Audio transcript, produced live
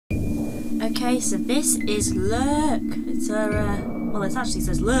Okay, so this is Lurk. It's a, well, it actually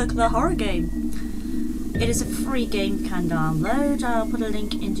says Lurk, the horror game. It is a free game you can download. I'll put a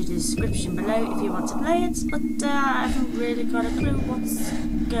link into the description below if you want to play it, but I haven't really got a clue what's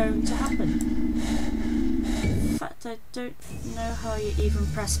going to happen. In fact, I don't know how you even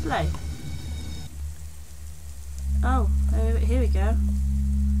press play. Oh, here we go.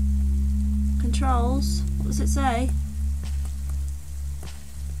 Controls. What does it say?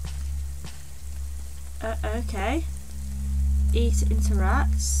 Okay. E to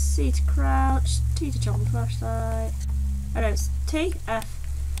interact, C to crouch, T to jump and flashlight. Oh no, it's T, F,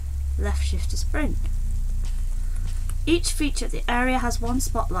 left shift to sprint. Each feature of the area has one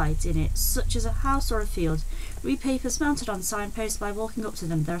spotlight in it, such as a house or a field. Read papers mounted on signposts by walking up to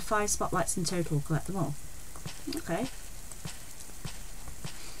them. There are 5 spotlights in total. Collect them all. Okay.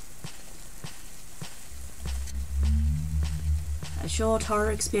 A short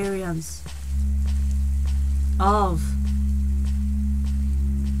horror experience of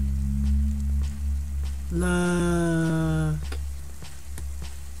Lurk.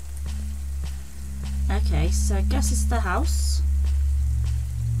 Okay, so I guess it's the house.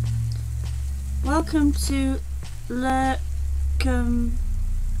 Welcome to Lurkham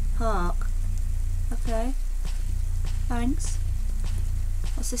Park. Okay, thanks.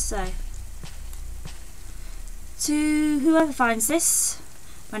 What's this say? To whoever finds this,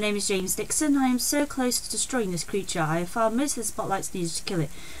 my name is James Dixon. I am so close to destroying this creature. I have found most of the spotlights needed to kill it,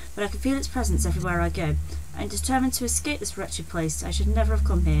 but I can feel its presence everywhere I go. I am determined to escape this wretched place. I should never have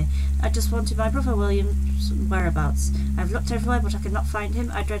come here. I just wanted my brother William's whereabouts. I have looked everywhere, but I cannot find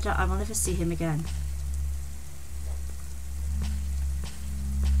him. I dread that I will never see him again.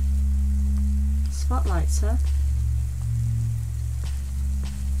 Spotlights, huh?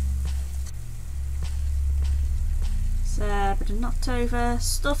 But knocked over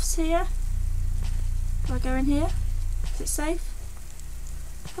stuff's here. Do I go in here? Is it safe?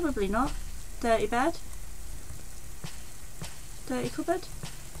 Probably not. Dirty bed. Dirty cupboard.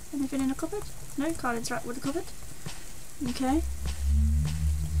 Anything in a cupboard? No, can't interact with the cupboard. Okay.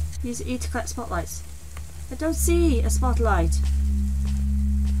 Use E to collect spotlights. I don't see a spotlight.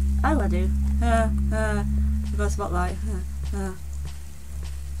 Oh, I do. I've got a spotlight.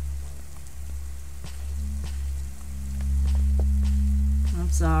 I'm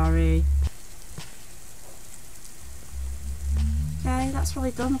sorry. Okay, that's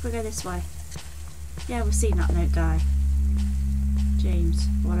probably done. If we go this way. Yeah, we've seen that note guy. James,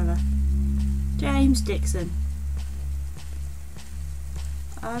 whatever. James Dixon.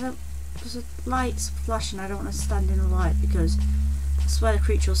 There's a light's flashing. I don't want to stand in the light because I swear the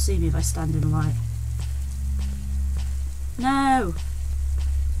creature will see me if I stand in the light. No!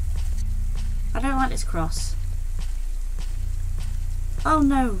 I don't like this cross. Oh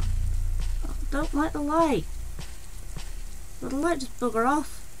no! I don't like the light. Will the light just bugger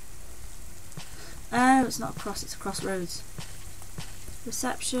off? Oh, it's not a cross, it's a crossroads.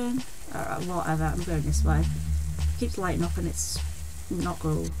 Reception. Alright, whatever, I'm going this way. It keeps lighting up and it's not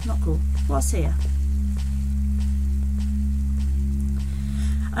cool. Not cool. What's here?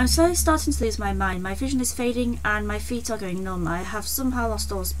 I'm slowly starting to lose my mind. My vision is fading and my feet are going numb. I have somehow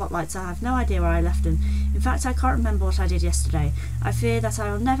lost all the spotlights. I have no idea where I left them. In fact, I can't remember what I did yesterday. I fear that I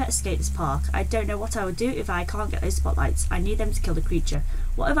will never escape this park. I don't know what I will do if I can't get those spotlights. I need them to kill the creature.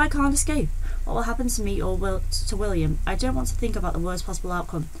 What if I can't escape? What will happen to me or to William? I don't want to think about the worst possible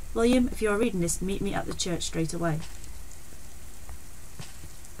outcome. William, if you are reading this, meet me at the church straight away.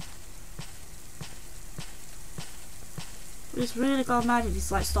 He's really gone mad if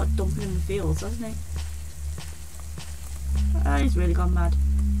he's like started dumping in the fields, hasn't he? Oh, he's really gone mad.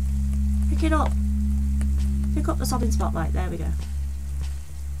 Pick it up. Pick up the sobbing spotlight. There we go.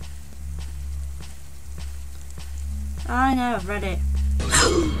 I know, I've read it.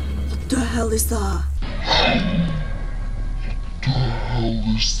 What the hell is that? What the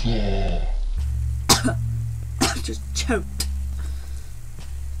hell is that? I just choked.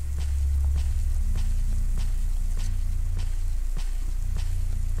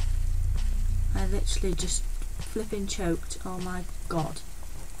 I literally just flipping choked. Oh my god.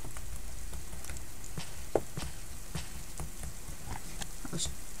 That was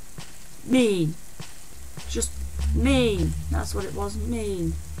mean. Just mean. That's what it was,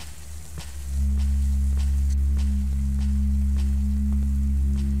 mean.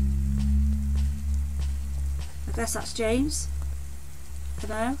 I guess that's James. I don't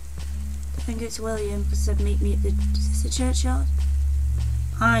know. I think it's William because said meet me at the, is this the churchyard?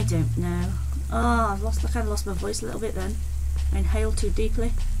 I don't know. Oh, I kind of lost my voice a little bit then. I inhaled too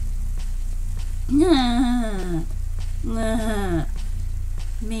deeply.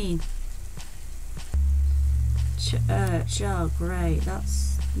 Mean. church. Oh great,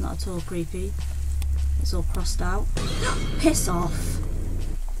 that's not at all creepy. It's all crossed out. Piss off!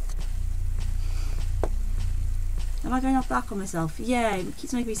 Am I going off back on myself? Yeah, it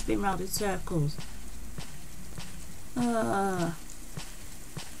keeps making me spin round in circles. I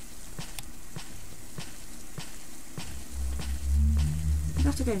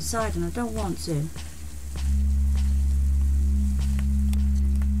have to go inside and I don't want to.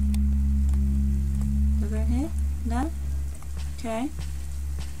 Do I go in here? No? Okay.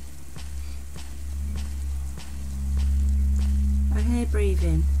 I can hear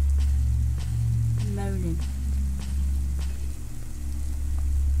breathing. And moaning.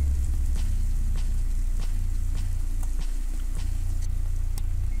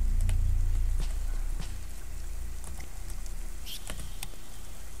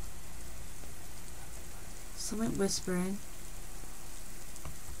 Something whispering.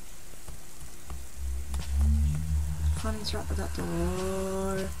 Can't interact with that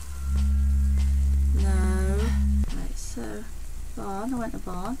door. No. Right, so barn. I went to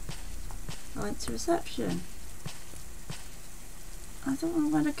barn. I went to reception. I don't know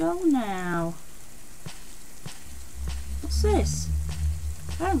where to go now. What's this?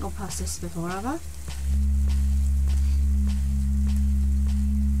 I haven't gone past this before, have I?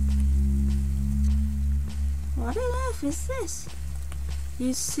 What on earth is this?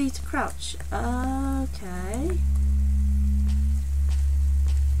 Use C to crouch. Okay.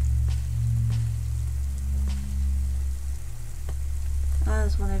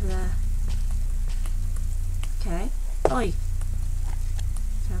 There's one over there. Okay. Oi! Okay,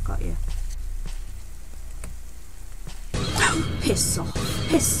 I've got you. Piss off!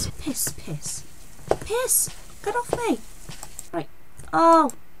 Piss! Piss! Piss! Piss! Get off me! Right.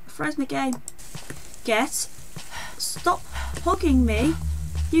 Oh! I froze my game. Stop hugging me!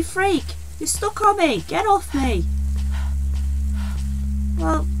 You freak! You're stuck on me! Get off me!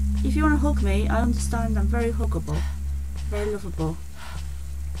 Well, if you want to hug me, I understand. I'm very huggable. Very lovable.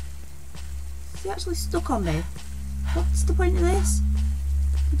 Is he actually stuck on me? What's the point of this?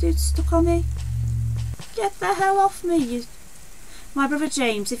 The dude's stuck on me? Get the hell off me, you... My brother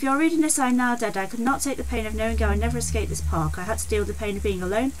James, if you're reading this, I'm now dead. I could not take the pain of knowing I never escaped this park. I had to deal with the pain of being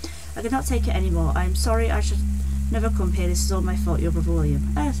alone. I could not take it anymore. I am sorry. I should never come here. This is all my fault. Your brother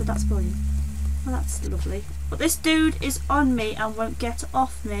William. Oh, so that's William. Well, that's lovely. But this dude is on me and won't get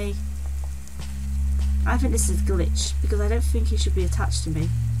off me. I think this is a glitch because I don't think he should be attached to me.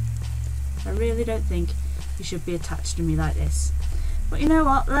 I really don't think he should be attached to me like this. But you know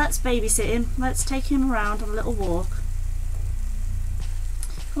what? Let's babysit him. Let's take him around on a little walk.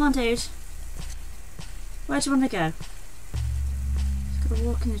 Come on, dude. Where do you want to go? Just gotta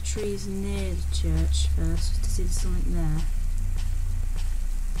walk in the trees near the church first, just to see there's something there.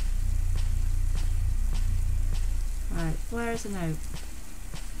 Right, where is the note?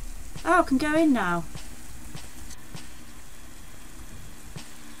 Oh, I can go in now.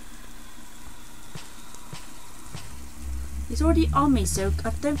 He's already on me, so I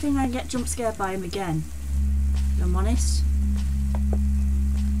don't think I can get jump scared by him again. If I'm honest.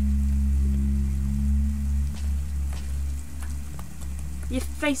 Your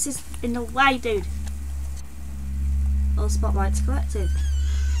face is in the way, dude. All spotlights collected.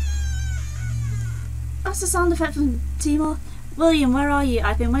 That's the sound effect from Timor. William, where are you?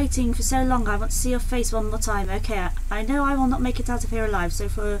 I've been waiting for so long. I want to see your face one more time. Okay, I know I will not make it out of here alive, so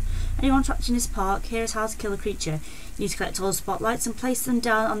for anyone trapped in this park, here is how to kill a creature. You need to collect all the spotlights and place them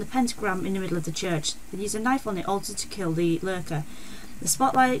down on the pentagram in the middle of the church. Then use a knife on it also to kill the lurker. The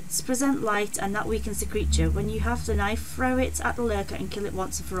spotlights present light and that weakens the creature. When you have the knife, throw it at the lurker and kill it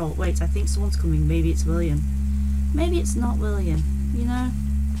once and for all. Wait, I think someone's coming. Maybe it's William. Maybe it's not William, you know?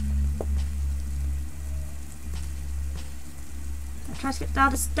 I tried to get down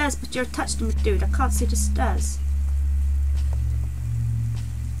the stairs, but you're attached to me, dude. I can't see the stairs.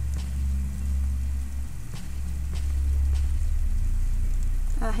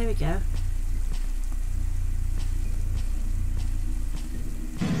 Ah, here we go.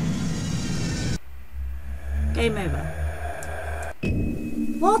 Game over.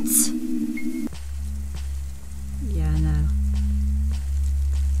 What? Yeah, no.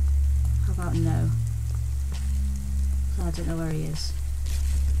 How about no? I don't know where he is.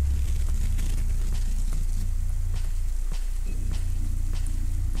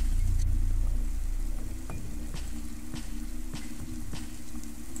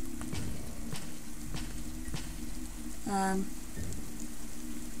 I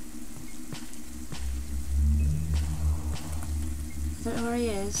don't know where he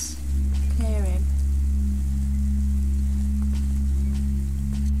is. I can hear him.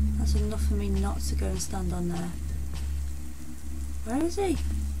 That's enough for me not to go and stand on there. Where is he?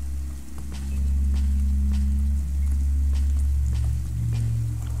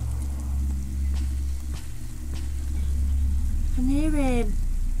 I can hear him.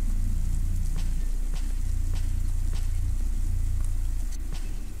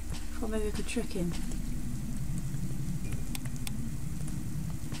 Thought maybe I could trick him.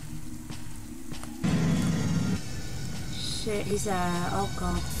 Shit, he's there. Oh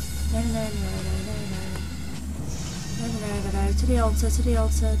god. No, no, no, no, no, no, no. No, no, no, no, no. To the altar, to the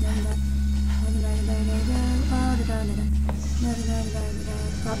altar. No, no, no. No, no, no, no, no, no. Oh, no, no, no, no. No, no, no, no, no, no.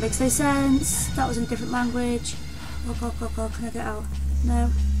 That makes no sense. That was in a different language. Oh god, god, god. Can I get out?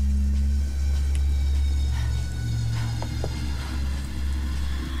 No.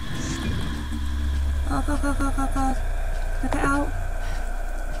 Oh god, god, god, god, god. Can I get out?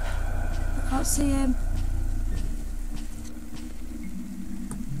 I can't see him.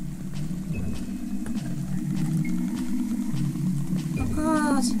 Oh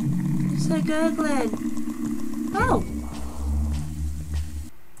god. It's so gurgling. Oh.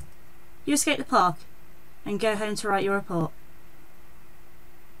 You escape the park and go home to write your report.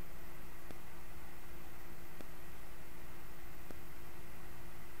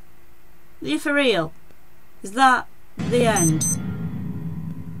 Are you for real? Is that the end?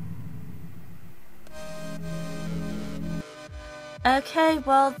 Okay,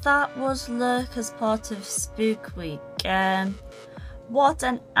 well that was Lurk as part of Spook Week. What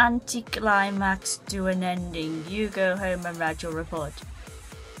an anticlimax to an ending. You go home and write your report.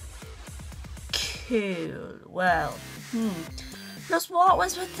 Cool. Well, Just what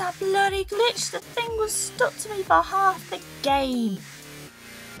was with that bloody glitch? The thing was stuck to me for half the game.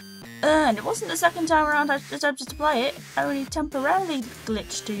 And it wasn't the second time around I attempted to play it, only temporarily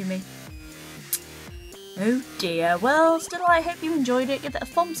glitched to me. Oh dear. Well, still I hope you enjoyed it. Give it a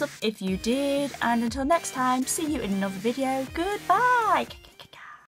thumbs up if you did. And until next time, see you in another video. Goodbye.